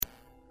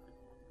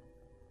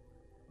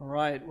All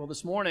right, well,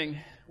 this morning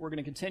we're going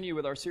to continue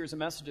with our series of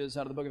messages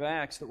out of the book of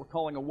Acts that we're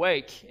calling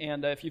Awake.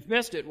 And if you've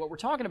missed it, what we're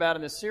talking about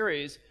in this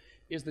series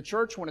is the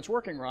church when it's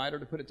working right, or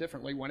to put it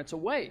differently, when it's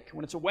awake.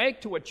 When it's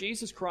awake to what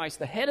Jesus Christ,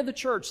 the head of the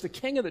church, the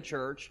king of the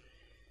church,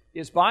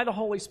 is by the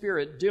Holy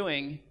Spirit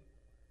doing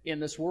in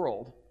this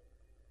world.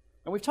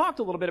 And we've talked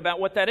a little bit about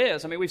what that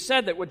is. I mean, we've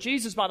said that what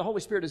Jesus by the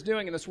Holy Spirit is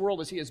doing in this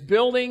world is He is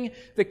building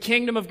the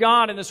kingdom of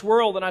God in this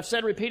world. And I've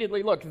said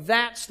repeatedly, look,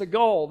 that's the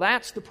goal,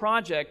 that's the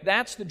project,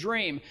 that's the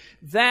dream.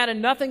 That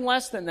and nothing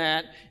less than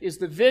that is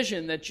the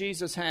vision that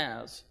Jesus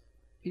has.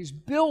 He's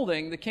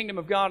building the kingdom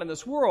of God in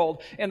this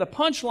world. And the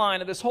punchline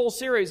of this whole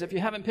series, if you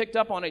haven't picked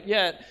up on it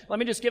yet, let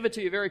me just give it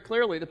to you very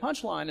clearly. The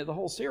punchline of the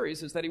whole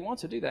series is that He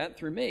wants to do that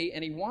through me,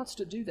 and He wants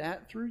to do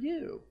that through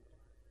you.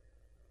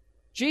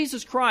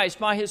 Jesus Christ,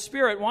 by His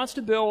Spirit, wants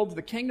to build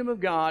the kingdom of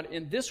God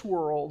in this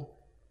world,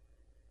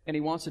 and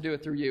He wants to do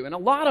it through you. And a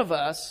lot of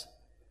us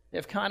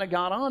have kind of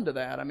got onto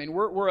that. I mean,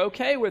 we're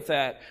okay with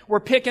that. We're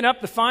picking up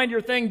the find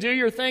your thing, do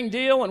your thing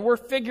deal, and we're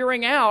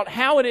figuring out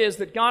how it is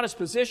that God has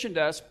positioned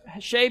us,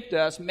 shaped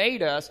us,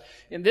 made us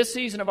in this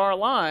season of our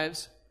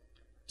lives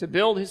to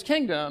build His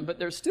kingdom. But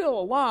there's still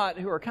a lot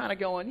who are kind of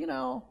going,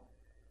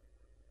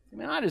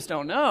 I just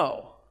don't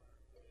know.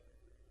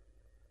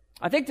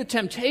 I think the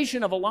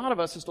temptation of a lot of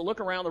us is to look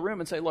around the room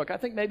and say, look, I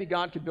think maybe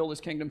God could build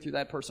His kingdom through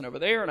that person over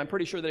there, and I'm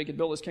pretty sure that He could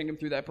build His kingdom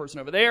through that person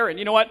over there. And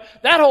you know what?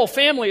 That whole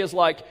family is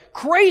like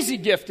crazy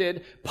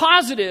gifted,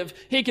 positive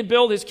He could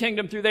build His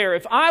kingdom through there.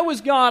 If I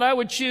was God, I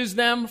would choose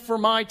them for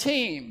my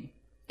team.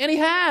 And He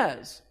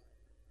has.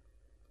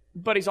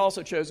 But He's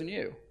also chosen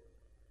you.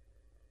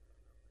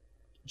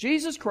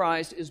 Jesus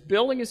Christ is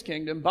building His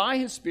kingdom by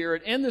His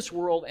Spirit in this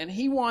world, and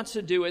He wants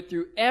to do it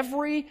through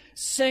every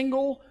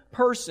single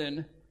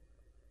person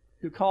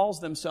who calls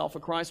themselves a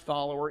Christ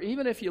follower.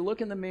 Even if you look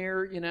in the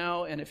mirror,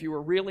 and if you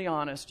were really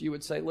honest, you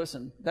would say,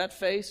 listen, that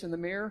face in the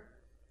mirror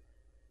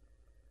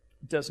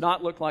does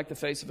not look like the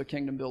face of a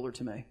kingdom builder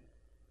to me.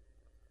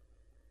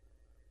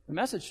 The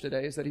message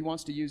today is that He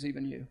wants to use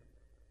even you.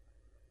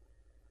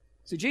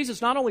 See, Jesus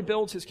not only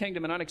builds His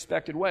kingdom in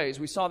unexpected ways,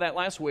 we saw that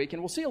last week,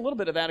 and we'll see a little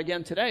bit of that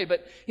again today,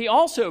 but He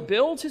also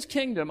builds His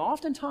kingdom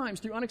oftentimes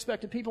through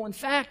unexpected people. In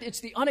fact,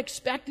 it's the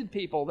unexpected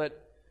people that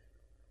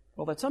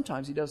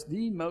sometimes He does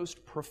the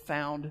most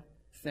profound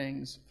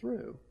things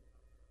through.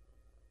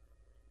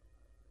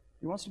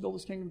 He wants to build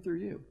His kingdom through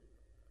you.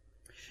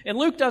 And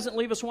Luke doesn't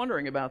leave us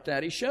wondering about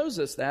that. He shows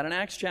us that in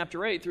Acts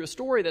chapter 8 through a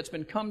story that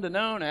we've come to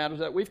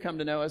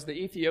know as the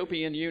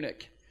Ethiopian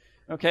eunuch.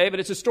 Okay, but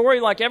it's a story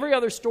like every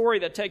other story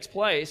that takes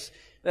place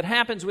that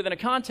happens within a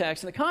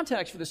context. And the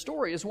context for the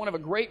story is one of a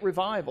great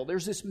revival.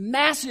 There's this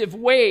massive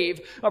wave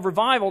of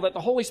revival that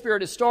the Holy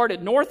Spirit has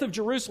started north of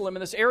Jerusalem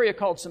in this area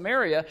called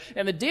Samaria.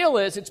 And the deal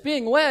is it's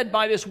being led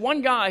by this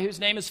one guy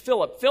whose name is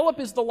Philip. Philip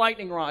is the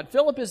lightning rod.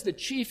 Philip is the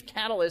chief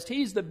catalyst.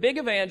 He's the big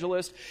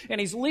evangelist, and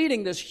he's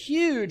leading this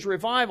huge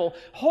revival.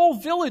 Whole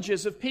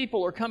villages of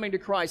people are coming to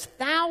Christ.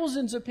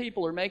 Thousands of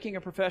people are making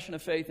a profession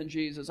of faith in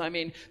Jesus. I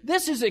mean,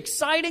 this is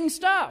exciting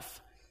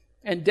stuff.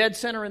 And dead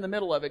center in the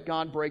middle of it,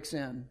 God breaks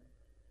in.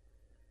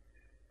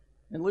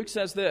 And Luke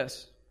says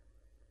this,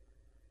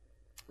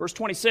 verse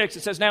 26,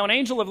 it says, now an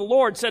angel of the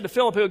Lord said to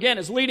Philip, who again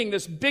is leading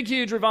this big,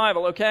 huge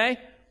revival, okay?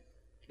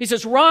 He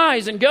says,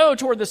 rise and go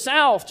toward the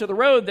south to the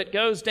road that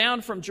goes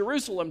down from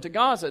Jerusalem to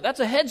Gaza. That's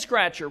a head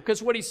scratcher,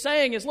 because what he's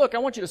saying is, look, I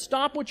want you to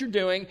stop what you're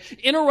doing,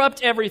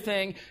 interrupt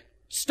everything,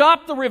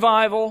 stop the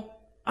revival.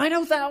 I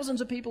know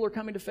thousands of people are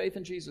coming to faith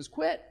in Jesus.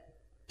 Quit.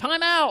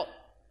 Time out.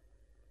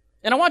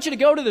 And I want you to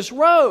go to this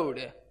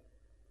road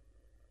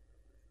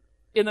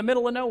in the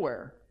middle of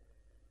nowhere.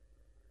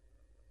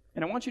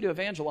 And I want you to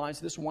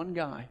evangelize this one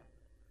guy.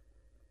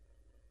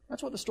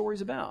 That's what the story's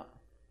about.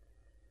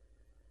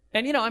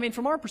 And,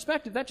 from our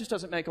perspective, that just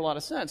doesn't make a lot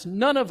of sense.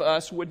 None of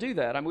us would do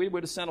that. We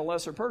would have sent a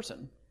lesser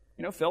person.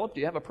 Philip, do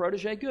you have a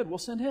protege? Good, we'll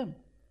send him.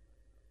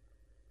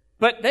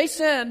 But they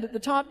send the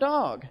top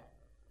dog.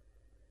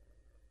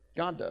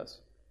 God does.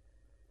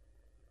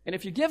 And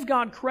if you give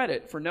God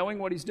credit for knowing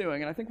what He's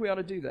doing, and I think we ought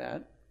to do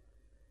that,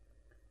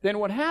 then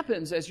what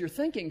happens as you're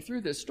thinking through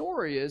this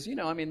story is,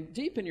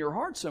 deep in your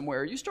heart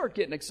somewhere, you start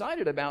getting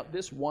excited about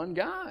this one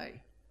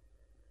guy.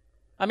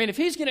 If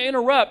He's going to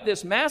interrupt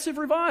this massive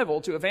revival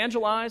to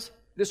evangelize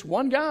this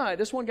one guy's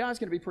going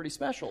to be pretty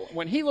special.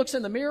 When he looks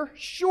in the mirror,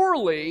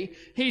 surely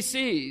he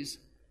sees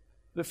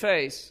the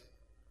face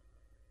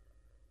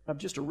of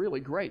just a really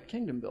great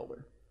kingdom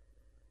builder.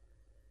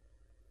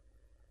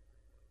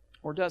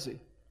 Or does he?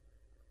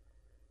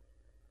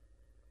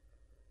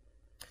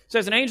 It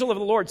says, an angel of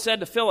the Lord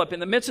said to Philip, in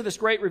the midst of this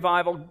great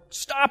revival,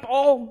 stop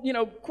all,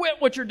 quit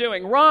what you're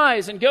doing.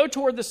 Rise and go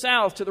toward the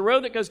south to the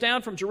road that goes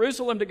down from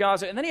Jerusalem to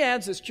Gaza. And then he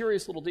adds this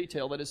curious little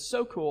detail that is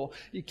so cool.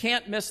 You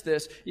can't miss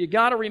this. You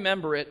got to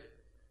remember it.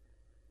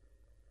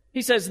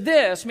 He says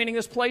this, meaning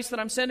this place that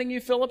I'm sending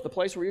you, Philip, the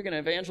place where you're going to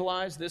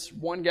evangelize this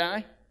one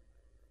guy.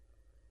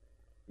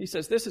 He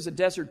says this is a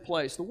desert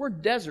place. The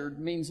word desert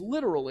means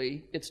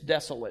literally it's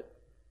desolate.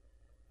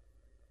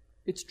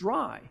 It's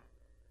dry.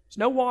 There's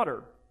no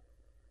water.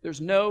 There's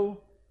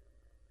no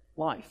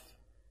life.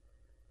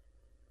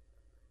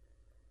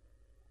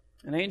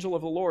 An angel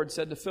of the Lord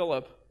said to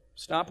Philip,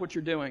 "Stop what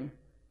you're doing.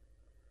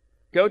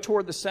 Go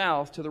toward the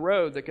south to the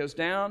road that goes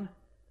down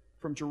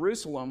from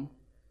Jerusalem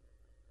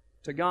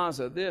to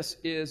Gaza. This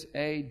is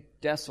a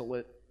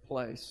desolate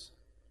place."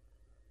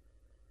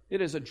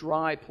 It is a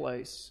dry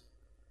place.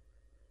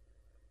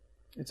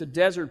 It's a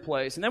desert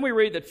place. And then we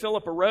read that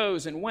Philip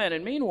arose and went.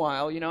 And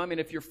meanwhile,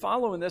 if you're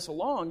following this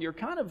along, you're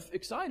kind of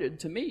excited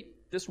to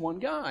meet this one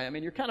guy.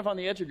 You're kind of on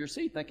the edge of your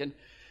seat thinking,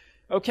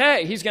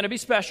 okay, he's going to be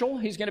special.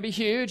 He's going to be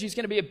huge. He's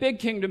going to be a big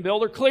kingdom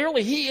builder.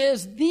 Clearly, he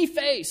is the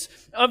face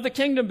of the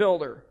kingdom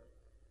builder.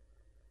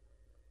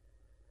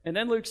 And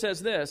then Luke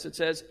says this. It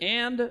says,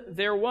 "And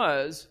there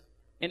was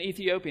an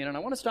Ethiopian." And I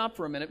want to stop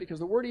for a minute because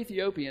the word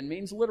Ethiopian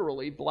means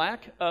literally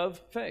black of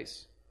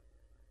face.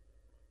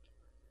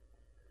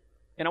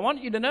 And I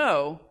want you to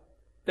know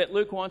that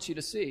Luke wants you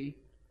to see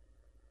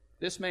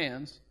this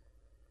man's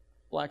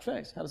black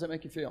face. How does that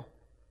make you feel?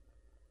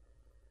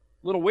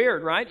 A little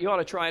weird, right? You ought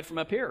to try it from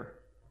up here.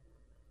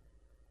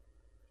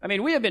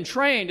 We have been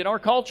trained in our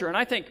culture, and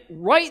I think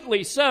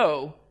rightly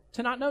so,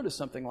 to not notice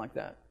something like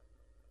that.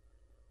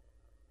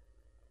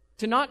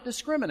 To not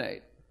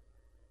discriminate.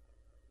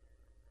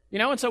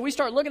 And so we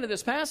start looking at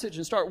this passage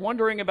and start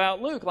wondering about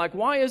Luke. Like,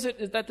 why is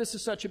it that this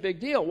is such a big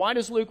deal? Why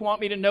does Luke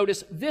want me to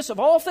notice this of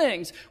all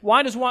things?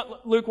 Why does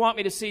Luke want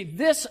me to see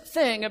this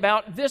thing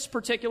about this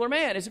particular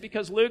man? Is it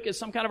because Luke is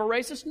some kind of a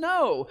racist?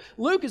 No.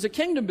 Luke is a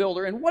kingdom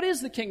builder. And what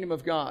is the kingdom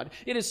of God?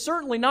 It is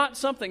certainly not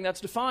something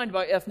that's defined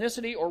by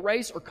ethnicity or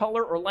race or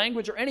color or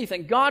language or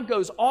anything. God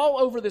goes all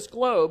over this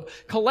globe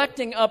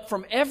collecting up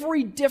from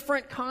every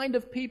different kind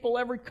of people,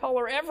 every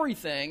color,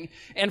 everything.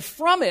 And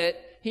from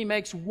it, He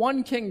makes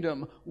one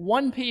kingdom,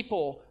 one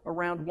people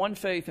around one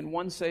faith and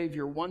one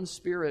Savior, one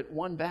Spirit,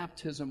 one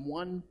baptism,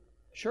 one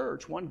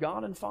church, one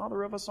God and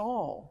Father of us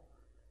all.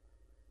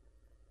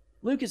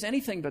 Luke is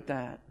anything but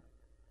that.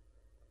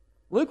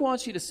 Luke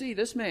wants you to see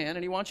this man,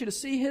 and he wants you to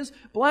see his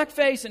black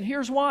face, and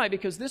here's why.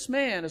 Because this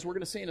man, as we're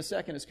going to see in a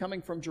second, is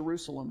coming from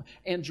Jerusalem.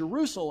 And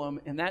Jerusalem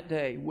in that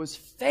day was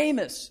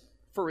famous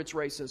for its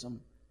racism.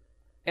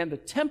 And the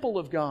temple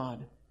of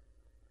God,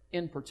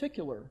 in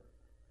particular,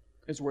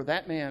 is where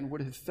that man would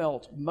have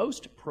felt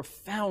most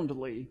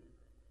profoundly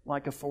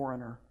like a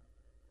foreigner.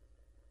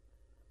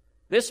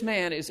 This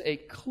man is a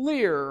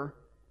clear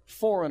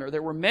foreigner.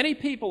 There were many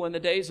people in the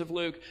days of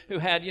Luke who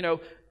had,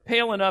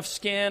 pale enough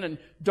skin and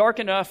dark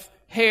enough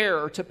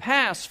hair to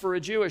pass for a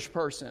Jewish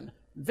person.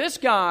 This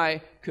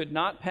guy could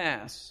not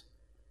pass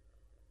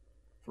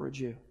for a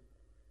Jew.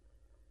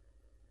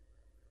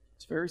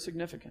 It's very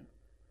significant.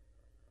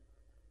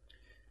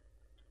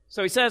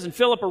 So he says, "And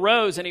Philip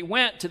arose and he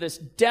went to this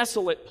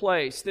desolate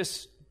place,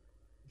 this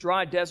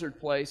dry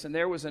desert place, and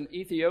there was an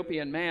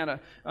Ethiopian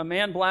man, a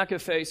man black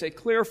of face, a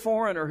clear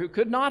foreigner who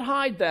could not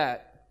hide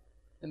that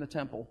in the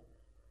temple."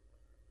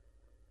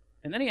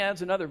 And then he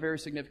adds another very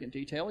significant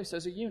detail. He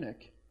says a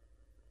eunuch.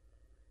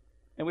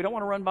 And we don't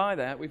want to run by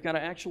that. We've got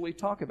to actually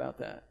talk about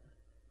that.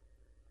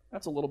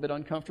 That's a little bit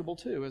uncomfortable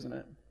too, isn't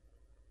it?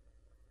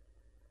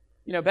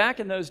 Back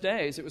in those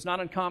days, it was not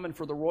uncommon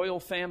for the royal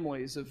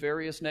families of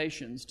various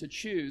nations to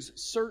choose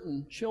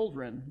certain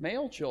children,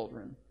 male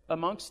children,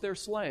 amongst their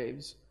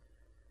slaves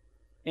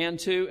and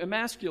to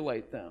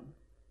emasculate them.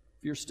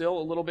 If you're still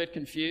a little bit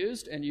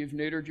confused and you've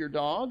neutered your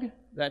dog,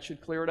 that should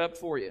clear it up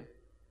for you.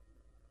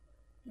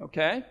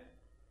 Okay?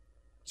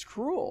 It's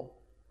cruel,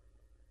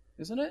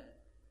 isn't it?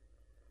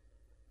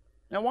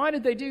 Now, why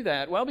did they do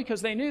that? Well,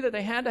 because they knew that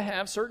they had to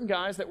have certain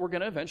guys that were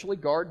going to eventually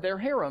guard their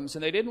harems,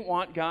 and they didn't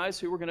want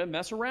guys who were going to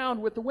mess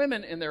around with the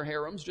women in their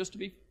harems, just to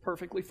be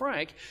perfectly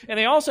frank. And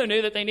they also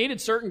knew that they needed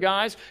certain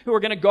guys who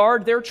were going to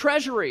guard their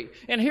treasury.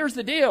 And here's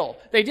the deal.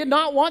 They did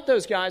not want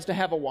those guys to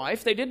have a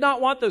wife. They did not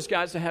want those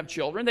guys to have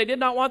children. They did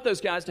not want those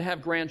guys to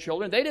have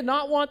grandchildren. They did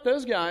not want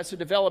those guys to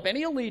develop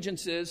any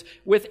allegiances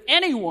with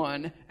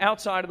anyone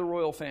outside of the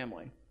royal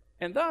family,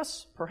 and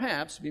thus,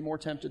 perhaps, be more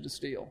tempted to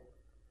steal.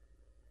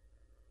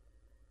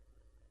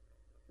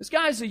 This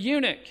guy's a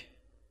eunuch.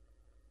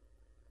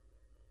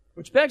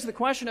 Which begs the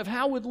question of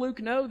how would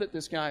Luke know that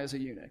this guy is a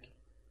eunuch?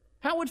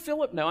 How would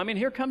Philip know?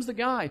 Here comes the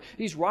guy.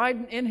 He's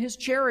riding in his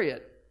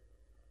chariot.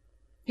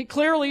 He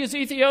clearly is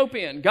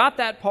Ethiopian. Got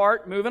that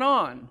part, moving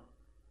on.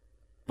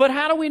 But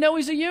how do we know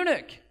he's a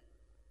eunuch?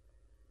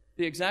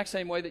 The exact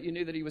same way that you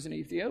knew that he was an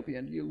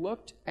Ethiopian. You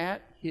looked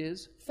at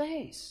his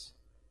face.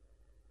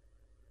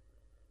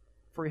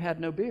 For he had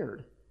no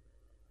beard.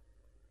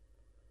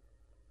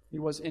 He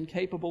was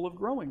incapable of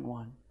growing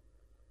one.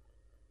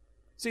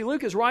 See,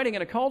 Luke is writing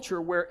in a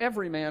culture where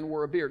every man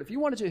wore a beard. If you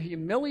wanted to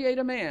humiliate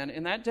a man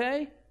in that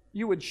day,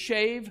 you would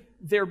shave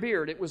their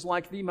beard. It was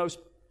like the most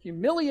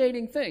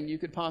humiliating thing you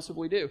could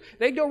possibly do.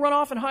 They'd go run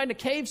off and hide in a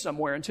cave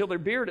somewhere until their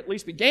beard at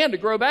least began to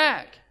grow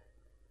back.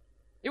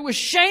 It was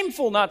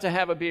shameful not to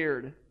have a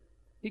beard.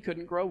 He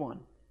couldn't grow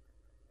one.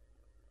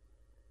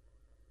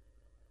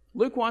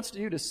 Luke wants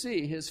you to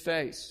see his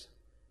face.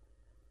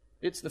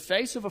 It's the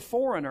face of a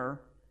foreigner.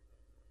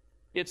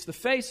 It's the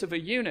face of a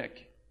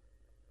eunuch.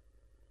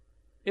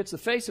 It's the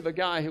face of a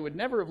guy who would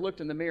never have looked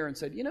in the mirror and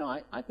said,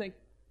 I think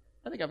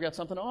I think I've got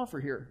something to offer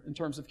here in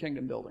terms of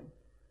kingdom building.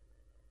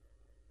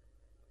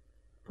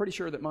 Pretty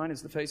sure that mine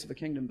is the face of a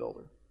kingdom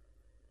builder.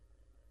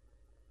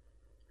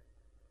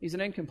 He's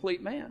an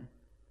incomplete man.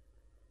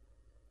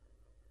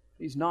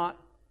 He's not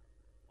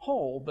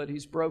whole, but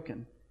he's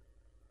broken.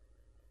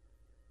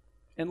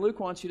 And Luke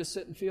wants you to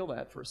sit and feel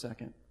that for a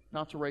second,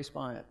 not to race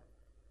by it.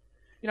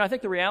 You know, I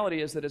think the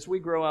reality is that as we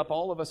grow up,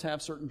 all of us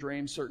have certain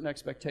dreams, certain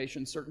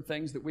expectations, certain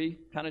things that we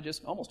kind of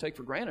just almost take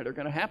for granted are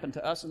going to happen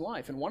to us in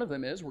life. And one of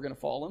them is we're going to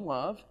fall in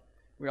love.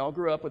 We all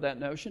grew up with that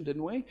notion,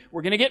 didn't we?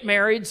 We're going to get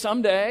married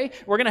someday.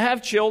 We're going to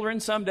have children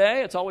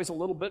someday. It's always a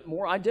little bit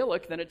more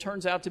idyllic than it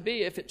turns out to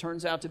be, if it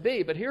turns out to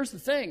be. But here's the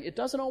thing. It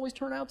doesn't always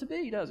turn out to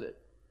be, does it?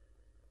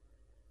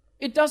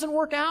 It doesn't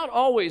work out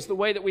always the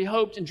way that we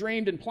hoped and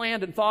dreamed and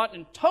planned and thought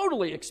and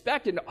totally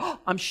expected. Oh,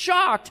 I'm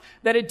shocked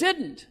that it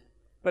didn't.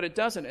 But it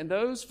doesn't. And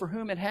those for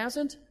whom it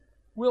hasn't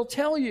will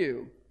tell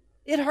you,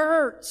 it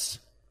hurts.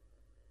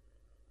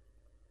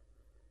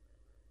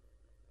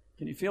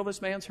 Can you feel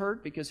this man's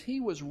hurt? Because he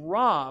was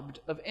robbed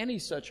of any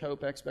such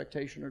hope,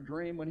 expectation, or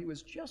dream when he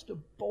was just a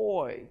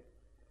boy.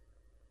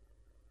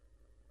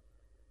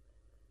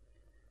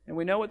 And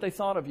we know what they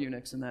thought of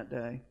eunuchs in that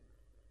day.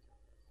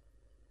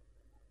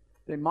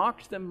 They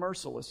mocked them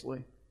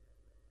mercilessly.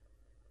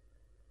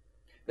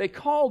 They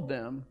called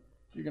them,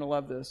 you're going to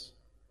love this,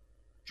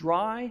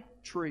 dry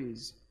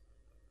trees.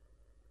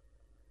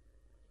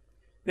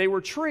 They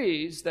were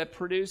trees that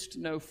produced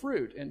no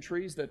fruit, and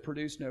trees that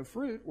produced no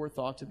fruit were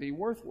thought to be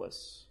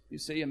worthless. You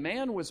see, a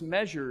man was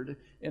measured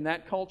in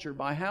that culture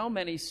by how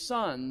many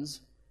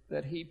sons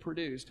that he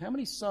produced. How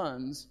many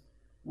sons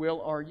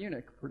will our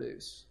eunuch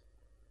produce?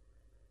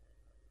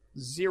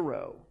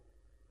 0.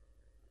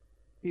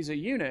 He's a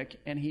eunuch,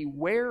 and he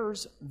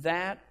wears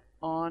that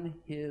on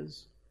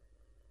his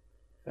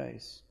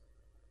face.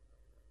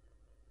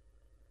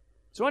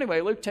 So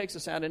anyway, Luke takes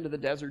us out into the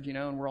desert,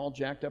 and we're all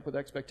jacked up with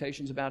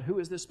expectations about who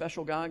is this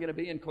special guy going to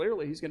be, and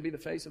clearly he's going to be the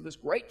face of this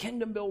great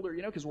kingdom builder,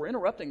 because we're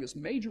interrupting this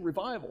major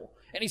revival,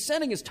 and he's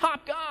sending his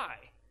top guy.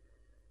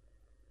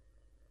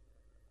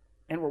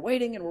 And we're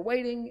waiting, and we're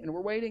waiting, and we're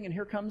waiting, and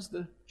here comes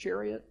the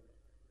chariot,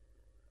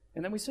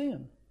 and then we see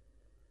him.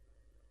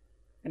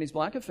 And he's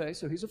black of face,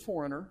 so he's a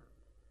foreigner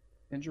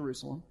in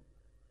Jerusalem,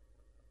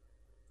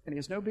 and he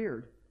has no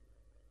beard.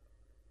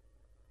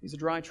 He's a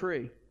dry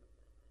tree.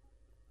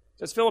 It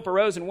says Philip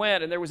arose and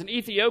went, and there was an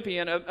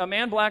Ethiopian, a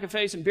man black of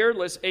face and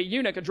beardless, a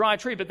eunuch, a dry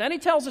tree. But then he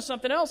tells us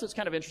something else that's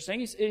kind of interesting.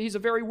 He's a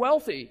very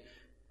wealthy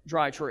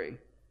dry tree.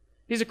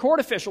 He's a court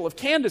official of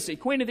Candace,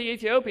 queen of the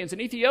Ethiopians.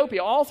 And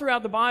Ethiopia, all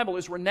throughout the Bible,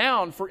 is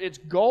renowned for its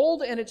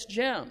gold and its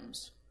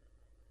gems.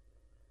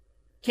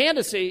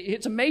 Candace,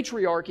 it's a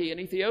matriarchy in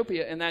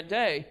Ethiopia in that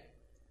day,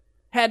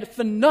 had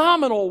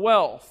phenomenal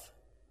wealth.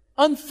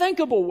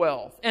 Unthinkable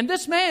wealth. And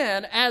this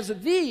man, as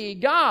the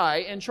guy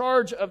in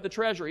charge of the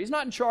treasury, he's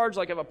not in charge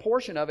like of a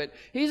portion of it,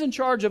 he's in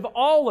charge of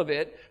all of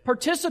it,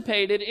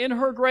 participated in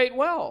her great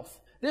wealth.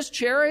 This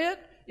chariot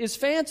is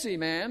fancy,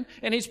 man,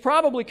 and he's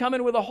probably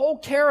coming with a whole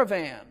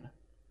caravan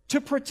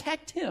to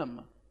protect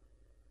him.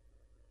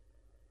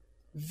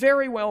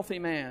 Very wealthy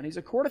man. He's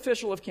a court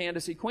official of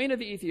Candace, queen of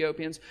the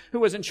Ethiopians,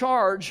 who was in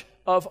charge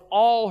of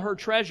all her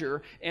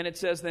treasure. And it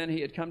says then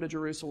he had come to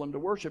Jerusalem to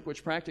worship,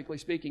 which practically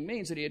speaking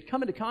means that he had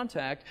come into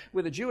contact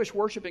with a Jewish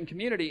worshiping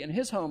community in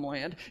his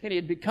homeland, and he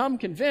had become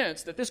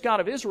convinced that this God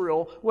of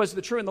Israel was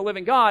the true and the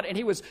living God, and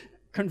he was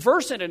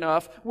conversant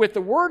enough with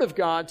the Word of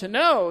God to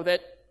know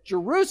that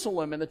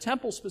Jerusalem, and the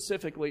temple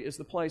specifically, is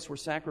the place where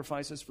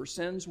sacrifices for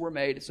sins were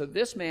made. So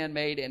this man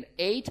made an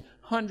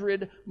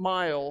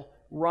 800-mile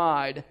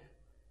ride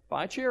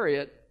by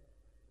chariot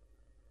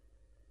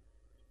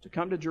to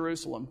come to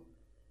Jerusalem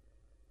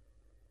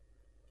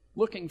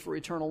looking for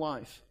eternal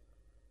life.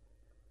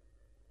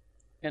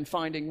 And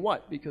finding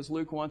what? Because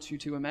Luke wants you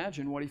to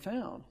imagine what he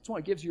found. That's why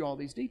he gives you all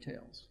these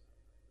details.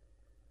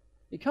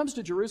 He comes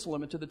to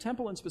Jerusalem and to the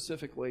temple and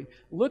specifically,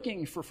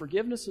 looking for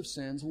forgiveness of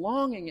sins,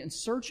 longing and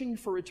searching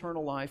for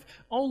eternal life,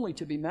 only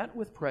to be met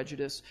with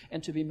prejudice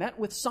and to be met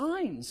with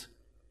signs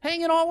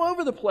hanging all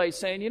over the place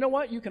saying, you know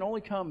what? You can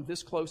only come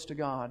this close to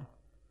God.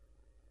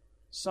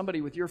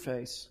 Somebody with your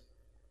face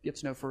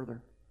gets no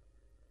further.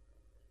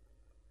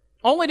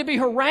 Only to be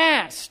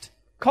harassed,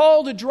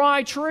 called a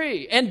dry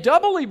tree, and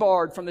doubly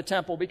barred from the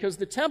temple, because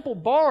the temple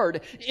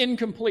barred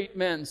incomplete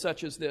men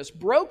such as this,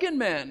 broken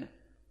men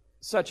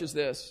such as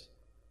this,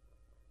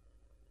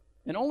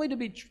 and only to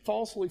be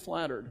falsely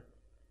flattered.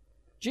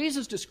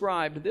 Jesus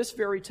described this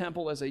very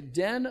temple as a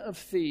den of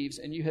thieves,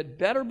 and you had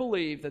better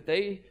believe that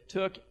they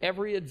took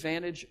every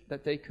advantage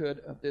that they could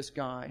of this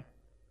guy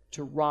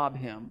to rob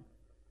him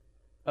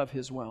of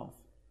his wealth.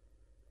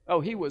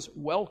 Oh, he was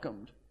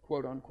welcomed,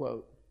 quote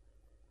unquote,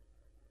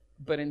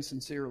 but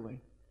insincerely.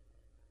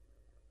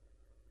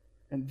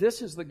 And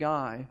this is the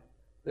guy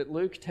that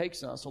Luke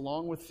takes us,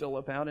 along with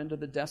Philip, out into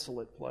the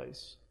desolate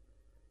place.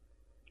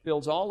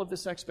 Builds all of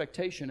this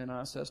expectation in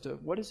us as to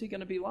what is he going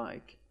to be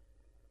like,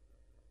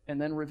 and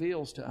then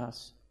reveals to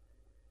us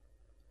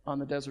on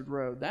the desert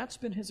road. That's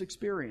been his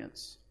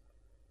experience.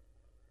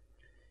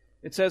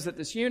 It says that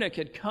this eunuch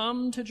had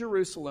come to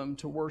Jerusalem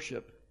to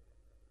worship,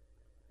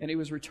 and he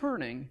was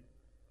returning,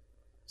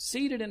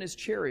 seated in his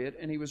chariot,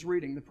 and he was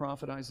reading the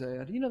prophet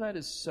Isaiah. Do you know that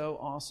is so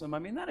awesome? I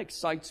mean, that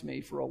excites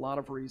me for a lot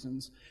of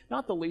reasons,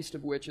 not the least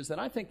of which is that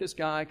I think this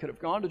guy could have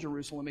gone to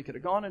Jerusalem, he could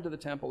have gone into the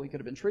temple, he could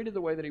have been treated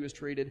the way that he was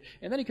treated,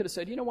 and then he could have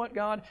said, you know what,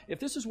 God, if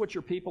this is what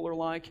your people are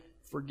like,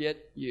 forget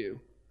you.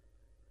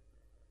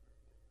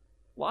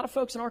 A lot of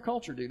folks in our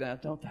culture do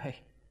that, don't they?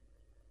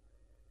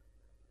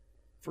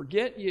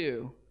 Forget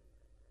you.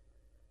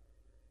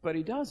 But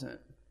he doesn't.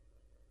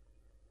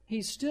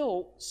 He's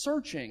still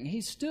searching.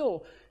 He's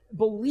still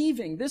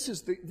believing this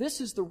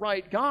is the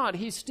right God.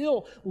 He's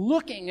still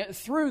looking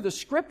through the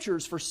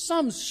Scriptures for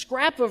some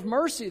scrap of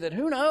mercy that,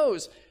 who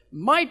knows,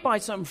 might by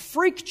some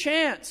freak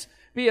chance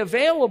be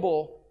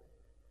available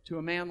to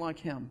a man like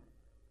him.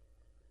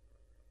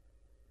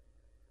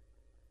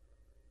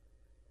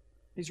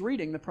 He's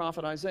reading the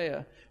prophet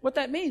Isaiah. What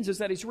that means is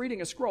that he's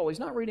reading a scroll. He's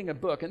not reading a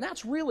book, and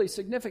that's really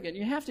significant.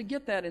 You have to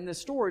get that in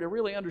this story to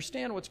really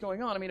understand what's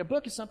going on. I mean, a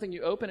book is something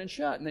you open and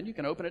shut, and then you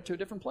can open it to a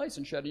different place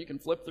and shut it. You can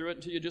flip through it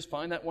until you just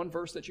find that one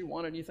verse that you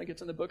want, and you think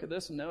it's in the book of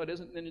this, and no, it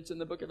isn't, and it's in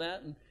the book of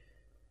that. And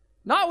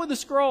not with a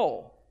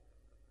scroll.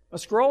 A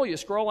scroll, you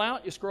scroll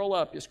out, you scroll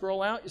up, you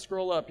scroll out, you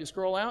scroll up, you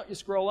scroll out, you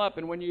scroll up,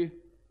 and when you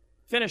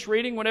finish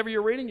reading whatever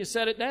you're reading, you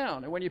set it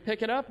down. And when you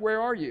pick it up,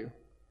 where are you?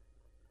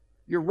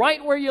 You're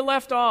right where you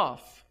left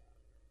off.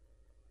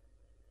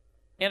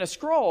 And a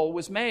scroll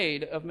was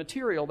made of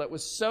material that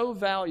was so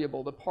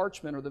valuable, the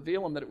parchment or the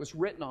vellum that it was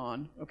written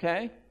on,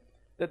 okay,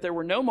 that there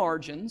were no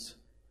margins,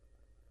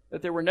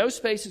 that there were no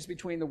spaces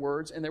between the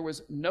words, and there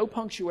was no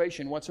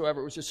punctuation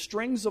whatsoever. It was just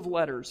strings of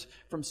letters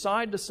from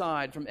side to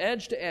side, from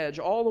edge to edge,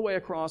 all the way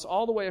across,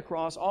 all the way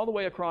across, all the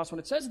way across. When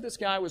it says that this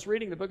guy was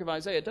reading the book of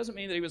Isaiah, it doesn't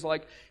mean that he was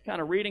like kind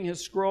of reading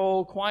his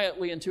scroll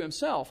quietly and to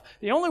himself.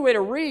 The only way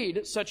to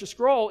read such a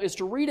scroll is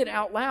to read it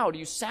out loud.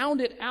 You sound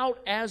it out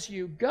as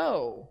you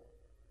go.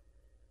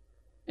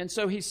 And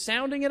so he's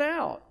sounding it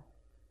out,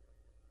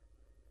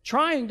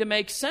 trying to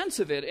make sense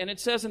of it. And it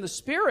says, and the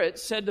Spirit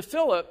said to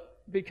Philip,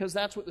 because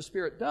that's what the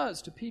Spirit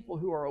does to people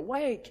who are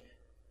awake,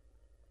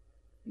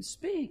 he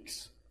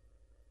speaks.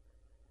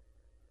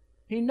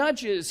 He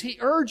nudges, he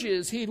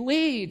urges, he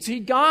leads, he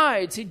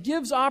guides, he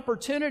gives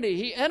opportunity,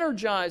 he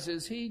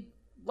energizes, he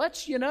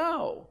lets you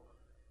know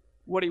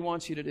what he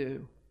wants you to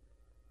do.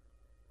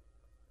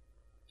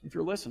 If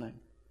you're listening.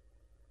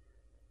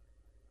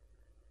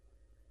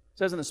 It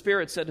says, and the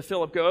Spirit said to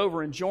Philip, go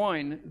over and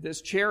join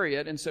this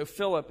chariot. And so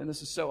Philip, and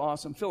this is so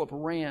awesome, Philip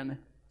ran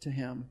to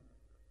him.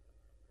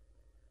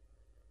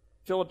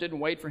 Philip didn't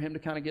wait for him to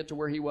kind of get to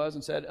where he was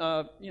and said,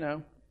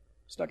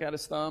 stuck out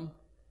his thumb.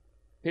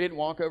 He didn't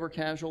walk over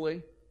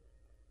casually.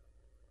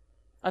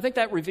 I think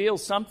that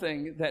reveals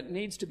something that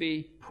needs to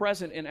be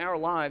present in our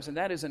lives, and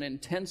that is an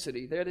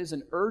intensity. That is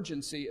an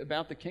urgency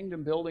about the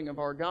kingdom building of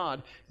our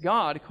God.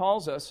 God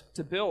calls us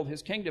to build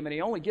His kingdom, and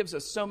He only gives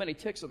us so many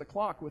ticks of the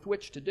clock with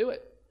which to do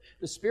it.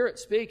 The Spirit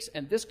speaks,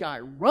 and this guy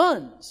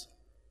runs.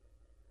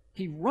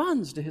 He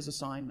runs to his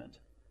assignment.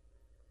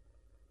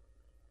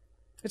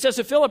 It says,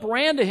 so Philip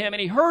ran to him, and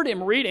he heard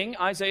him reading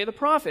Isaiah the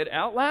prophet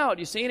out loud.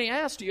 You see, and he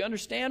asked, do you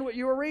understand what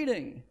you are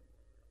reading?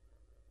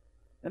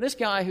 And this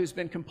guy who's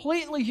been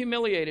completely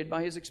humiliated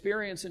by his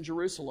experience in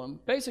Jerusalem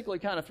basically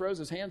kind of throws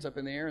his hands up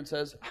in the air and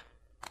says,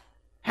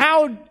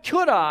 how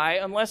could I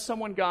unless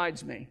someone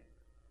guides me?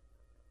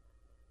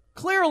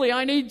 Clearly,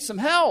 I need some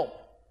help.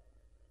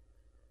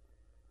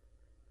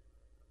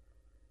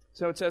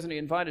 So it says, and he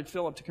invited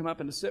Philip to come up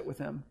and to sit with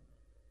him.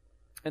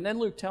 And then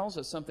Luke tells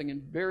us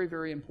something very,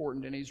 very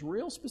important, and he's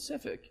real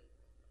specific.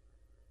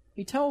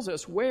 He tells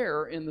us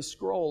where in the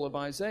scroll of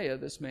Isaiah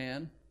this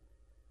man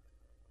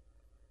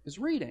is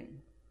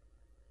reading.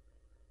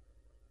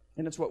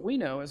 And it's what we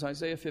know as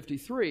Isaiah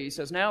 53. He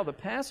says, now the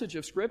passage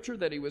of Scripture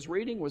that he was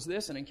reading was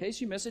this, and in case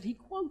you miss it, he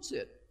quotes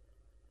it.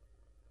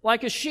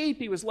 Like a sheep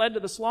he was led to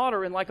the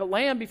slaughter, and like a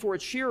lamb before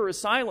its shearer is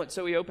silent,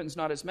 so he opens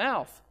not his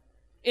mouth.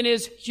 In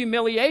his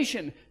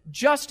humiliation,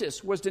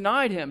 justice was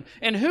denied him.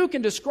 And who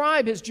can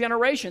describe his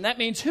generation? That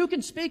means who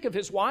can speak of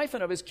his wife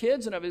and of his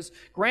kids and of his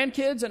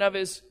grandkids and of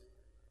his...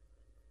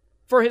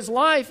 For his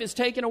life is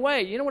taken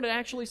away. You know what it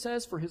actually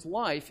says? For his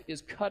life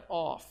is cut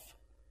off.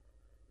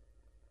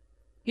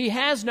 He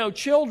has no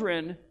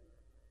children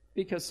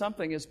because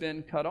something has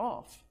been cut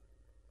off.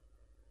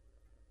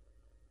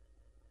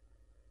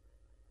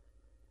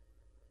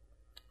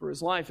 For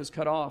his life is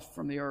cut off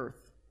from the earth.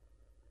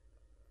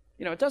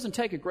 You know, it doesn't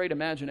take a great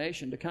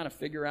imagination to kind of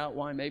figure out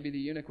why maybe the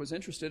eunuch was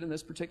interested in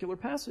this particular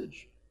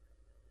passage.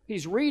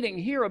 He's reading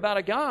here about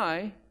a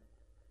guy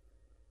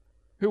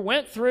who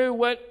went through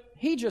what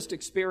he just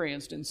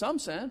experienced in some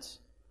sense,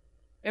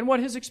 and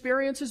what his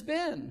experience has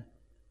been.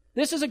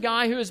 This is a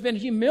guy who has been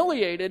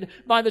humiliated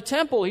by the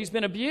temple. He's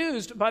been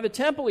abused by the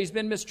temple. He's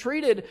been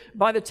mistreated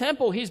by the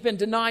temple. He's been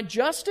denied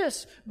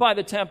justice by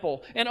the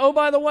temple. And oh,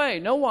 by the way,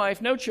 no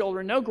wife, no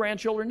children, no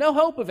grandchildren, no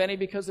hope of any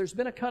because there's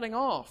been a cutting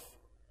off.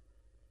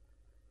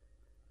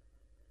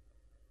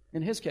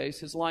 In his case,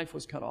 his life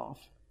was cut off.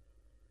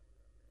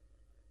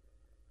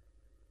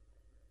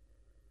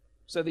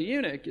 So the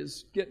eunuch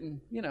is getting,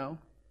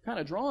 kind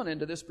of drawn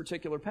into this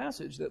particular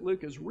passage that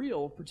Luke is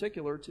real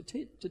particular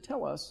to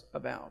tell us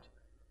about.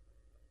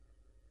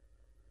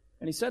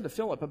 And he said to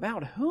Philip,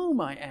 "About whom,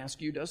 I ask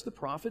you, does the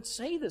prophet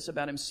say this?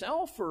 About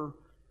himself, or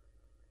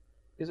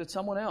is it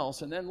someone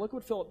else?" And then look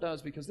what Philip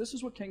does, because this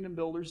is what kingdom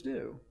builders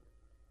do.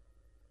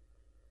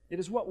 It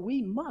is what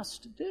we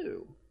must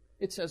do.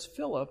 It says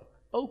Philip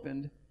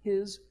opened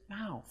his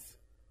mouth.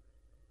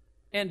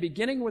 And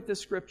beginning with this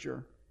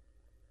scripture,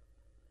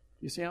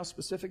 you see how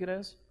specific it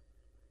is?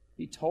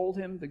 He told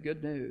him the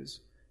good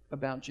news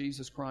about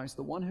Jesus Christ,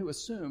 the one who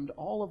assumed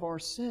all of our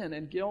sin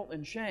and guilt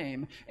and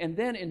shame, and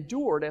then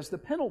endured as the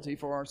penalty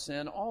for our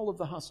sin all of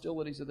the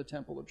hostilities of the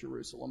Temple of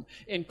Jerusalem,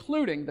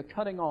 including the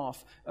cutting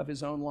off of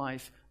his own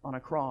life on a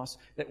cross,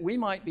 that we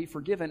might be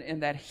forgiven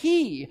and that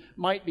he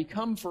might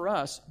become for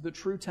us the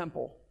true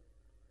temple.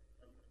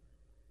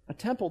 A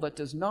temple that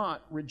does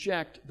not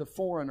reject the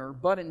foreigner,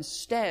 but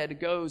instead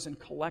goes and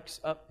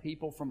collects up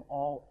people from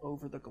all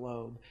over the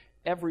globe.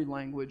 Every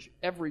language,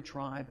 every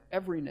tribe,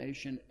 every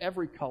nation,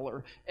 every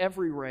color,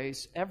 every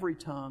race, every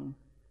tongue,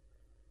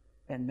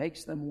 and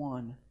makes them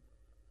one.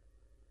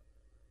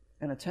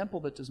 And a temple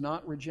that does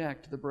not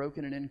reject the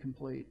broken and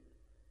incomplete,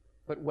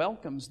 but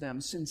welcomes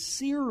them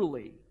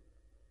sincerely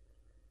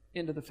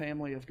into the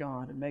family of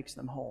God and makes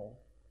them whole.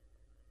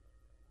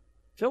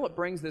 Philip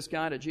brings this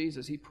guy to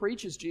Jesus. He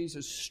preaches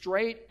Jesus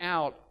straight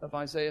out of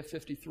Isaiah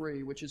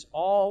 53, which is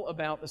all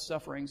about the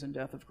sufferings and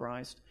death of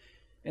Christ.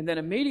 And then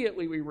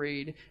immediately we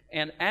read,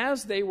 "And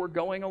as they were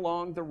going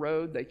along the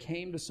road, they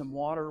came to some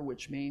water,"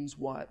 which means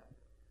what?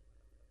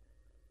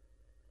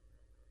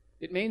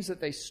 It means that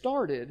they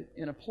started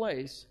in a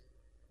place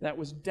that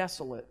was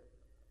desolate.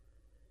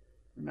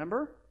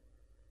 Remember?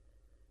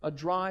 A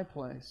dry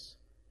place.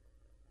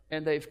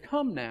 And they've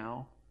come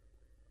now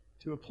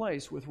to a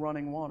place with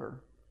running water.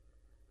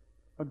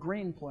 A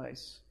green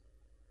place.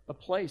 A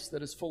place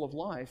that is full of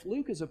life.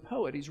 Luke is a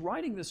poet. He's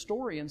writing this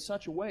story in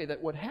such a way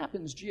that what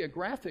happens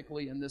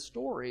geographically in this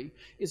story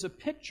is a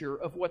picture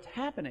of what's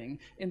happening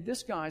in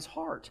this guy's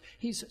heart.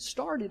 He's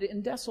started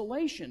in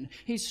desolation.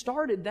 He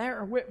started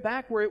there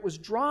back where it was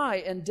dry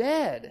and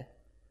dead.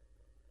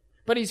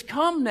 But he's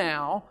come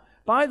now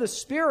by the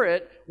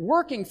Spirit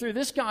working through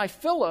this guy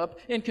Philip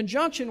in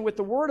conjunction with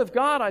the Word of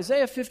God,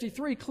 Isaiah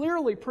 53,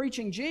 clearly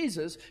preaching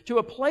Jesus to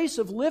a place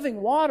of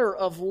living water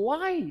of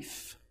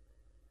life.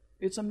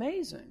 It's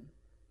amazing.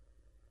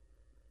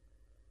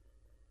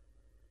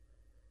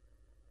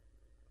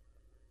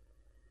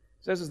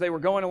 It says as they were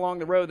going along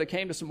the road, they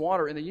came to some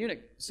water, and the eunuch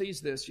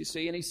sees this, you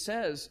see, and he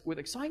says with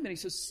excitement, he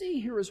says, "See,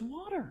 here is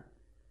water.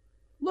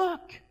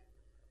 Look."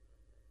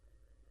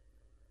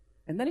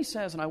 And then he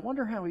says, and I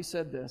wonder how he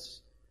said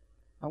this.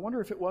 I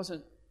wonder if it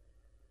wasn't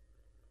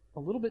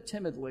a little bit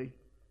timidly,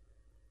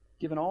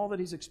 given all that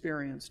he's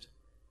experienced.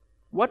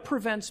 "What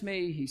prevents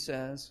me," he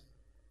says,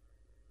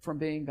 "from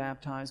being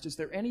baptized? Is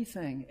there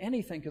anything,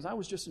 because I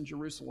was just in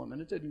Jerusalem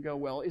and it didn't go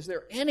well. Is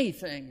there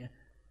anything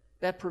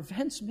that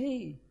prevents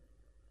me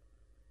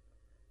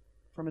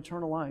from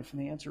eternal life?" And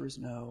the answer is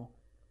no.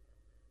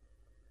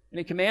 And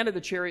he commanded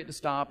the chariot to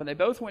stop, and they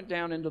both went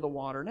down into the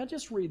water. Now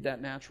just read that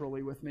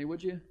naturally with me,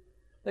 would you?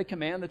 They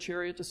command the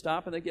chariot to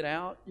stop, and they get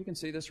out. You can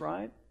see this,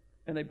 right?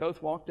 And they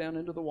both walk down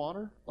into the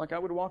water, like I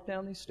would walk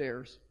down these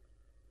stairs.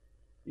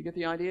 You get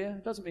the idea?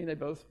 It doesn't mean they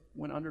both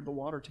went under the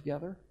water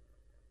together.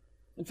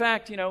 In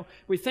fact,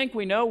 we think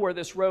we know where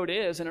this road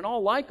is, and in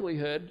all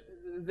likelihood,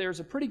 there's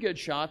a pretty good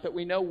shot that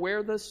we know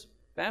where this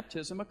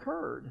baptism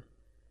occurred.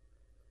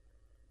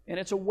 And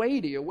it's a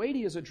wadi. A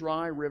wadi is a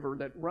dry river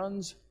that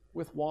runs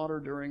with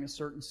water during a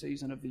certain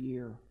season of the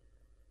year.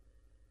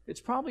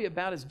 It's probably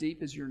about as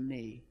deep as your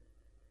knee.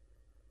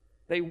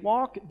 They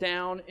walk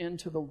down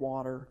into the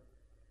water,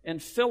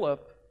 and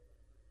Philip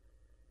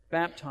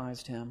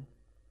baptized him,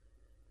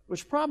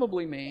 which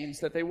probably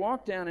means that they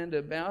walked down into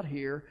about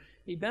here.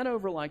 He bent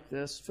over like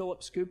this.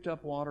 Philip scooped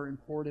up water and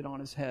poured it on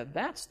his head.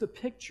 That's the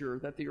picture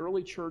that the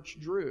early church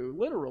drew,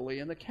 literally,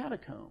 in the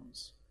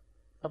catacombs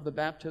of the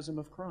baptism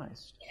of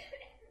Christ.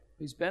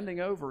 He's bending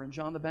over, and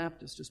John the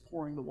Baptist is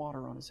pouring the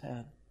water on his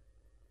head.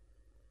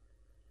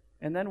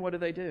 And then what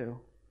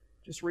do?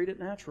 Just read it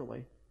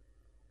naturally.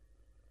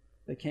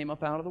 They came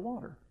up out of the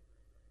water.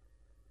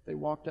 They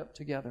walked up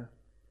together.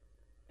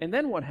 And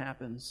then what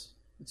happens?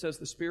 It says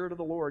the Spirit of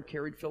the Lord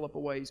carried Philip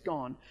away. He's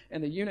gone.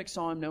 And the eunuch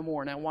saw him no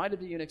more. Now, why did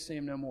the eunuch see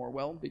him no more?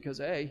 Well, because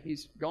A,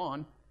 he's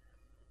gone.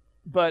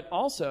 But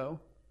also,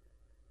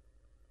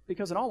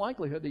 because in all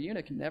likelihood, the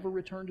eunuch never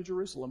returned to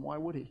Jerusalem. Why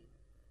would he?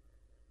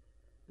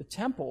 The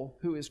temple,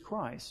 who is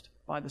Christ,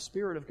 by the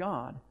Spirit of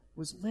God,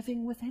 was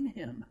living within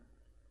him.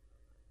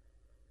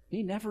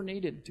 He never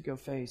needed to go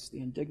face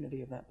the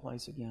indignity of that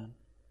place again.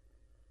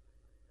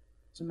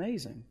 It's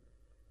amazing.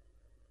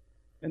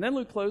 And then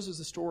Luke closes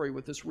the story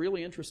with this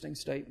really interesting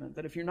statement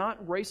that if you're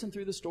not racing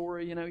through the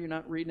story, you're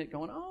not reading it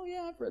going, "Oh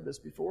yeah, I've read this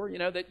before,"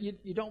 that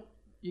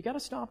you got to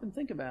stop and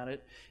think about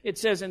it. It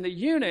says, "And the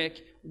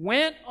eunuch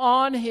went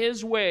on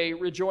his way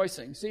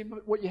rejoicing." See,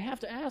 but what you have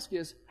to ask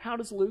is, how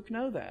does Luke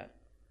know that?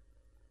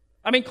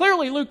 I mean,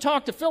 clearly Luke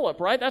talked to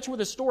Philip, right? That's where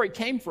the story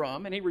came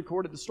from, and he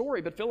recorded the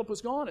story, but Philip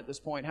was gone at this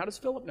point. How does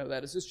Philip know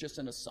that? Is this just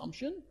an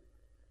assumption?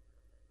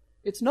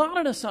 It's not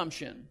an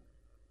assumption.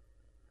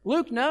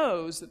 Luke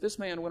knows that this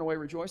man went away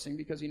rejoicing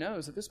because he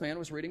knows that this man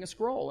was reading a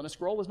scroll, and a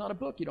scroll is not a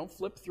book. You don't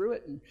flip through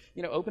it and,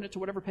 open it to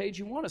whatever page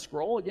you want. A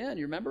scroll, again,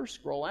 you remember?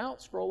 Scroll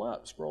out, scroll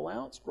up, scroll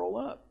out, scroll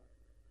up.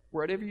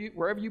 Wherever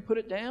you put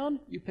it down,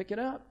 you pick it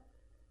up.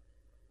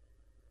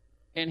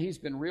 And he's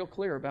been real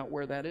clear about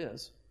where that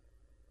is.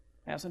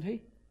 Hasn't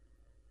he?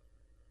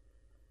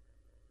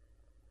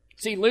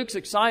 See, Luke's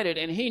excited,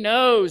 and he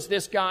knows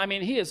this guy. I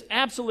mean, he is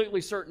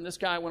absolutely certain this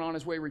guy went on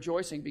his way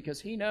rejoicing because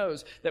he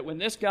knows that when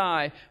this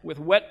guy with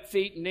wet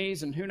feet and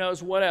knees and who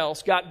knows what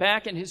else got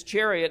back in his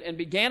chariot and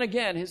began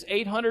again his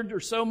 800 or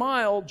so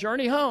mile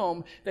journey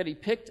home, that he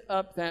picked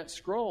up that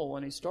scroll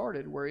and he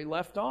started where he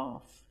left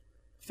off.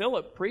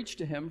 Philip preached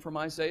to him from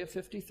Isaiah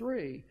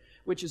 53,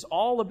 which is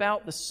all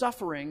about the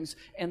sufferings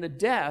and the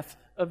death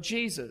of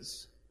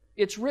Jesus.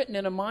 It's written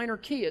in a minor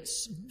key.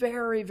 It's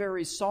very,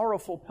 very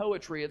sorrowful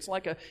poetry. It's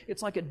like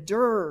a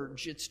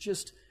dirge. It's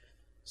just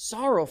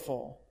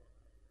sorrowful.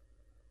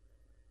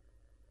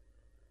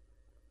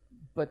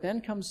 But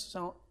then comes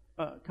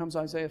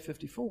Isaiah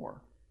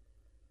 54,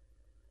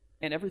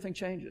 and everything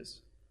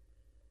changes.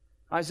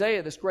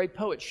 Isaiah, this great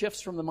poet,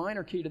 shifts from the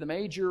minor key to the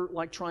major,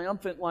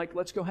 triumphant,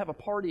 let's go have a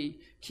party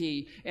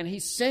key. And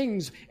he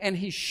sings and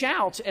he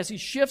shouts as he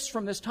shifts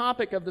from this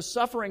topic of the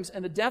sufferings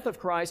and the death of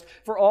Christ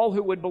for all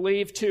who would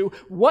believe to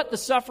what the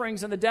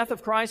sufferings and the death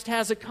of Christ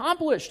has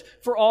accomplished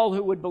for all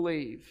who would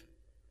believe.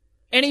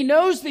 And he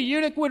knows the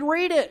eunuch would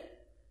read it.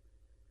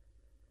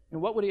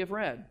 And what would he have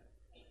read?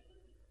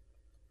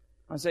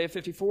 Isaiah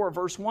 54,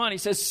 verse 1, he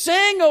says,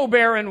 "Sing, O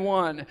barren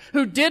one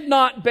who did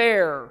not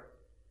bear.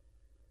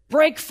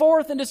 Break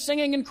forth into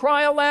singing and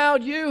cry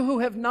aloud, you who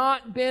have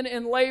not been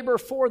in labor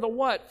for the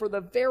what? For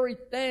the very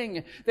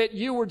thing that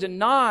you were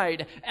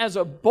denied as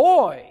a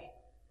boy.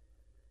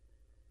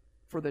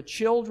 For the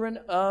children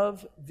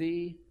of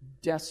the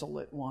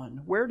desolate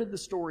one." Where did the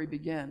story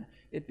begin?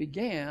 It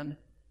began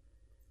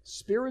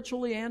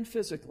spiritually and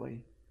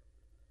physically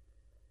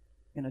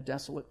in a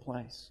desolate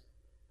place.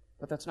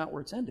 But that's not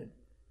where it's ended.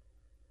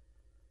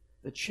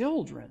 The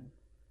children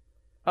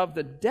of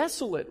the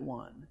desolate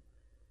one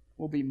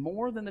will be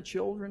more than the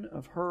children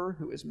of her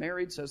who is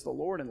married, says the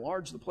Lord.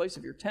 Enlarge the place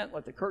of your tent.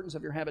 Let the curtains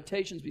of your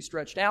habitations be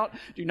stretched out.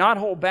 Do not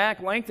hold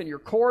back. Lengthen your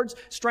cords.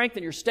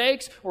 Strengthen your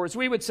stakes. Or as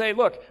we would say,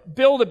 look,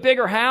 build a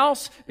bigger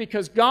house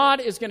because God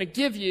is going to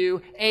give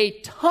you a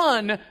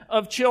ton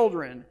of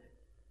children.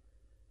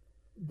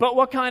 But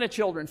what kind of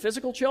children?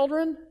 Physical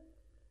children?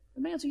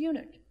 The man's a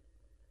eunuch.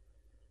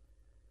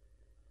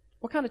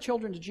 What kind of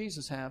children did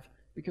Jesus have?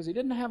 Because he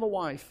didn't have a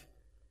wife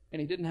and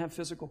he didn't have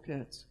physical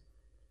kids.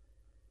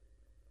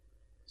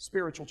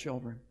 Spiritual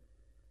children.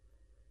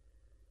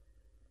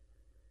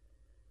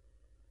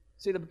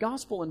 See, the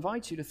gospel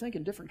invites you to think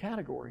in different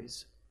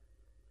categories.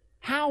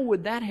 How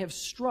would that have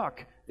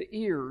struck the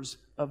ears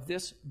of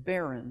this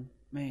barren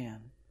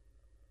man?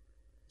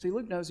 See,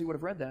 Luke knows he would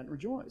have read that and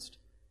rejoiced.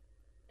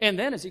 And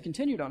then as he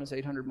continued on his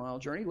 800-mile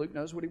journey, Luke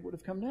knows what he would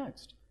have come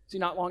next. See,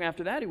 not long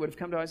after that, he would have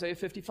come to Isaiah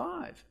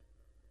 55.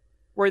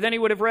 Where then he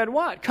would have read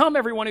what? "Come,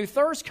 everyone who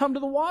thirsts, come to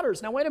the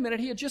waters." Now, wait a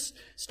minute. He had just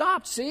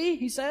stopped. See,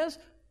 he says,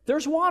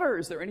 there's water.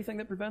 Is there anything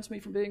that prevents me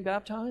from being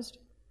baptized?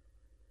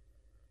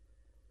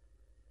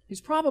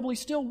 He's probably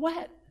still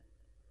wet.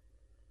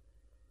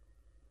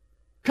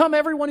 "Come,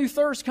 everyone who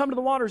thirsts, come to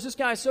the waters." This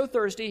guy is so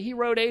thirsty, he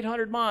rode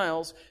 800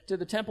 miles to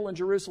the temple in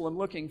Jerusalem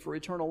looking for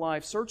eternal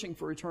life, searching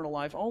for eternal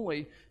life,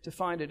 only to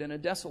find it in a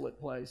desolate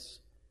place.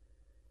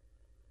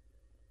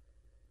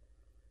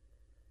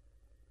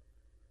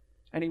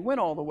 And he went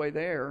all the way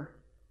there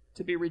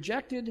to be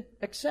rejected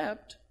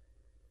except,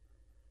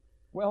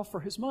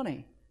 for his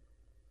money.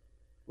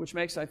 Which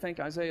makes, I think,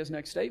 Isaiah's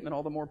next statement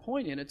all the more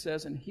poignant. It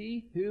says, "And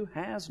he who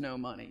has no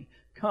money,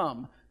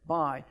 come,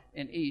 buy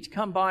and eat.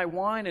 Come buy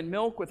wine and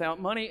milk without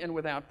money and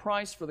without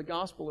price, for the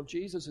gospel of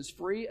Jesus is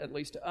free, at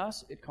least to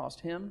us. It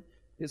cost him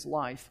his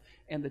life.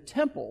 And the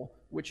temple,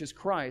 which is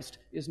Christ,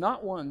 is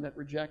not one that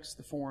rejects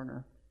the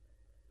foreigner.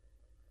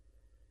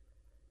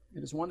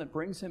 It is one that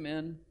brings him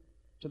in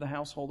to the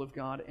household of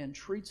God and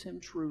treats him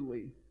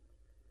truly,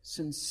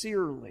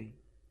 sincerely."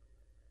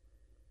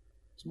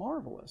 It's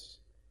marvelous.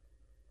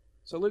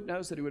 So Luke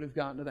knows that he would have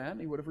gotten to that and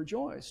he would have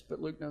rejoiced.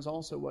 But Luke knows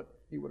also what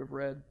he would have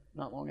read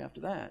not long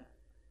after that.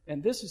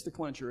 And this is the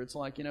clincher. It's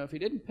like, if he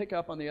didn't pick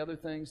up on the other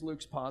things,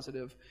 Luke's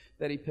positive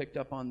that he picked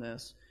up on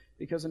this.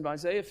 Because in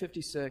Isaiah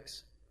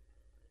 56,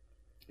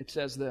 it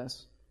says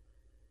this.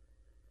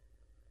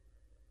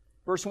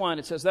 Verse 1,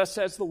 it says, "Thus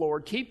says the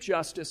Lord, keep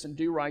justice and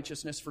do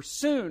righteousness, for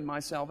soon my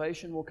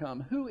salvation will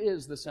come." Who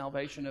is the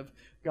salvation of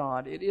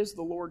God? It is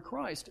the Lord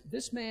Christ.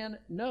 This man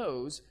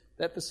knows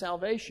that the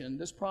salvation,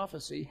 this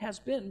prophecy, has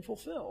been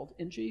fulfilled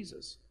in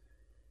Jesus.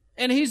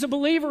 And he's a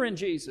believer in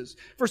Jesus.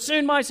 For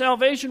soon my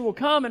salvation will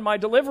come and my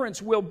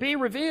deliverance will be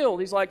revealed.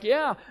 He's like,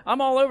 yeah,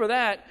 I'm all over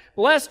that.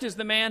 Blessed is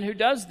the man who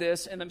does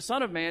this, and the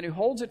Son of Man who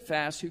holds it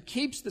fast, who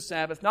keeps the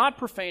Sabbath, not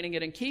profaning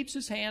it, and keeps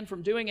his hand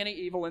from doing any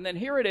evil. And then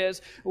here it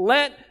is,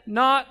 let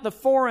not the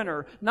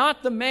foreigner,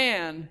 not the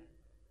man,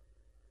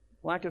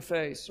 black of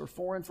face or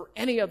foreign for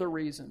any other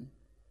reason,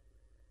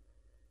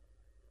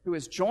 who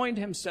has joined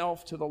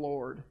himself to the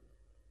Lord,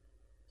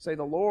 say,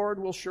 the Lord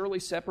will surely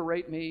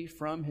separate me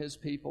from his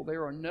people.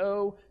 There are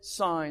no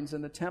signs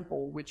in the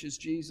temple, which is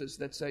Jesus,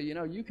 that say,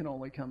 you can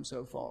only come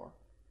so far.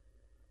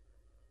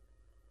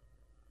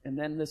 And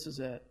then this is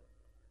it.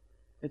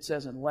 It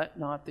says, and let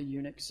not the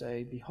eunuch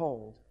say,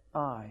 behold,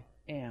 I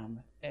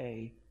am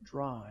a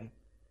dry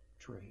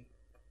tree.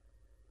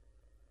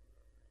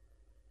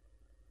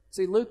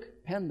 See, Luke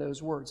penned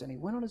those words, and he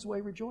went on his way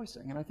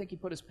rejoicing. And I think he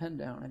put his pen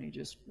down and he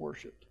just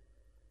worshiped.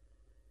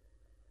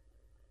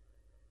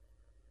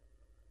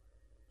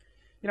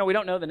 We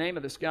don't know the name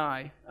of this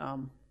guy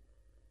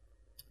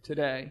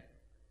today,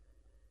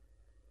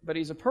 but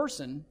he's a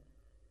person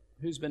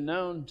who's been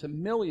known to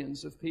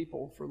millions of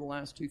people for the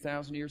last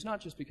 2,000 years,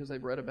 not just because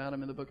they've read about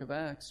him in the book of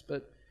Acts,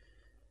 but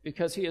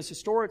because he is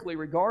historically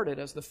regarded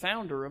as the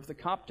founder of the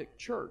Coptic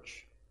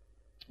Church,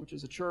 which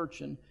is a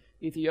church in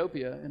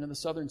Ethiopia and in the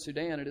southern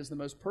Sudan. It is the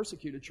most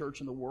persecuted church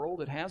in the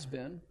world. It has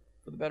been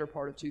for the better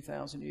part of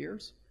 2,000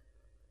 years.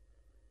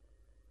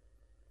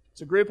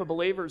 It's a group of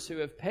believers who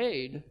have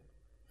paid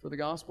for the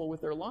gospel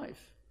with their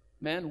life.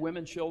 Men,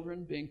 women,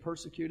 children being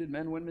persecuted,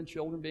 men, women,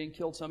 children being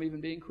killed, some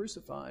even being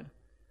crucified.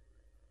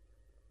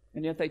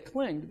 And yet they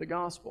cling to the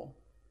gospel.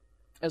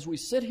 As we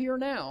sit here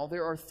now,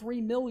 there are 3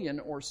 million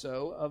or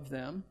so of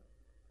them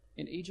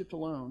in Egypt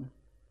alone.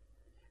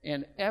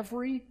 And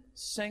every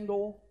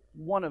single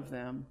one of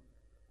them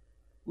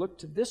look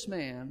to this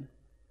man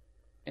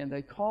and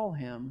they call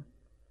him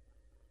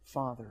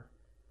Father.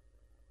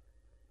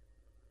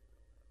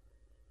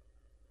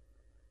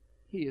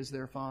 He is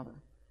their Father.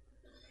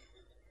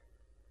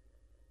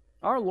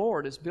 Our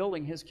Lord is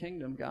building His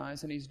kingdom,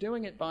 guys, and He's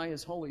doing it by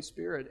His Holy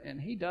Spirit,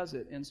 and He does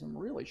it in some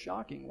really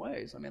shocking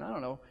ways. I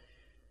don't know,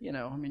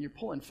 you're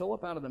pulling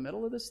Philip out of the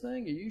middle of this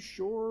thing. Are you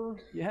sure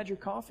you had your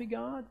coffee,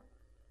 God?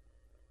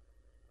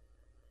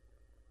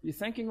 You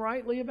thinking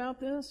rightly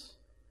about this?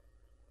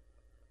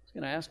 He's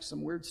going to ask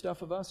some weird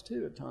stuff of us,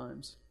 too, at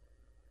times,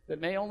 that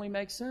may only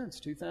make sense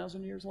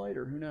 2,000 years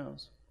later. Who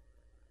knows?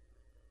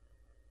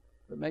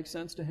 But makes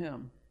sense to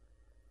Him.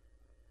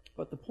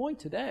 But the point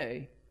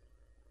today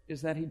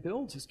is that He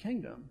builds His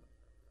kingdom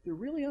through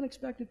really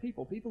unexpected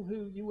people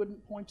who you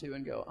wouldn't point to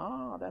and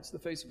go, that's the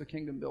face of a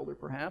kingdom builder,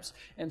 perhaps,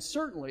 and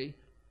certainly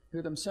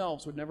who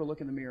themselves would never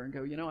look in the mirror and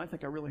go, I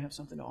think I really have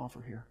something to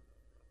offer here.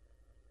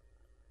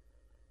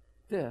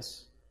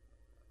 This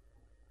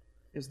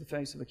is the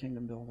face of a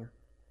kingdom builder.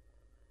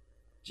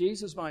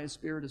 Jesus, by His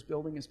Spirit, is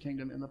building His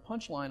kingdom, and the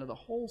punchline of the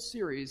whole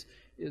series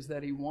is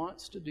that He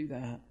wants to do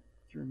that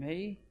through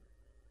me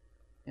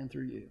and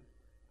through you.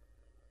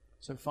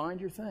 So find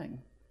your thing.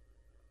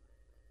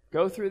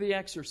 Go through the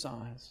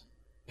exercise.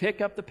 Pick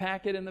up the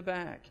packet in the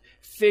back.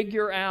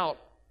 Figure out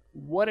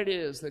what it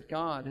is that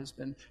God has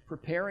been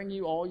preparing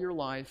you all your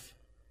life,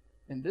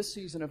 in this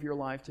season of your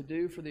life, to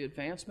do for the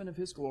advancement of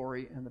His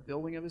glory and the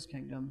building of His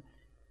kingdom,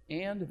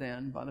 and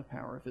then, by the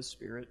power of His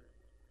Spirit,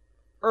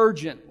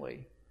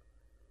 urgently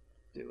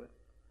do it.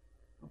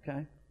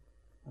 Okay?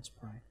 Let's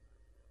pray.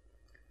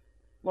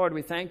 Lord,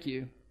 we thank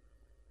You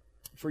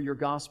for Your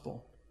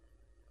gospel.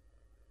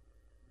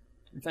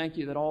 We thank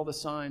You that all the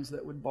signs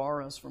that would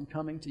bar us from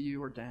coming to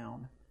You are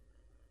down.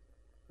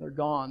 They're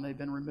gone. They've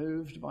been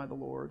removed by the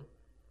Lord.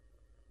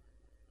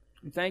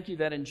 We thank You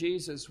that in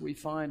Jesus we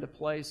find a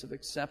place of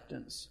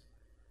acceptance.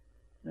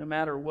 No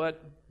matter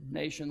what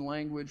nation,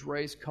 language,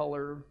 race,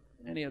 color,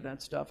 any of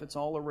that stuff, it's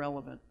all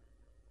irrelevant.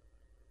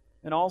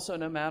 And also,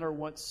 no matter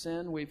what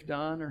sin we've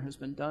done or has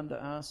been done to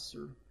us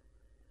or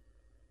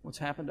what's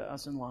happened to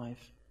us in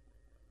life,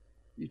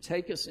 You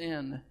take us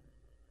in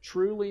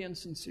truly and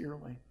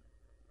sincerely.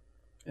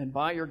 And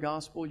by Your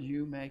gospel,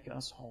 You make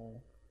us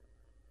whole.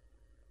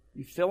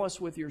 You fill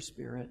us with Your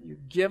Spirit. You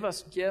give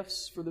us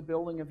gifts for the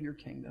building of Your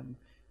kingdom.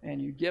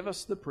 And You give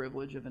us the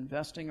privilege of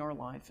investing our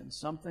life in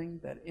something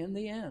that in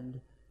the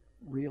end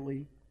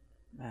really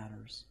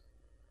matters.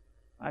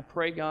 I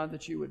pray, God,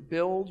 that You would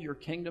build Your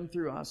kingdom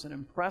through us and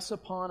impress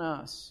upon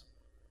us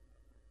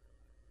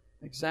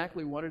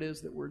exactly what it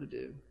is that we're to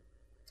do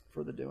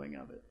for the doing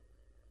of it.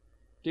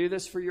 Do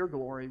this for Your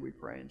glory, we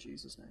pray in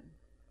Jesus' name.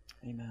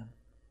 Amen.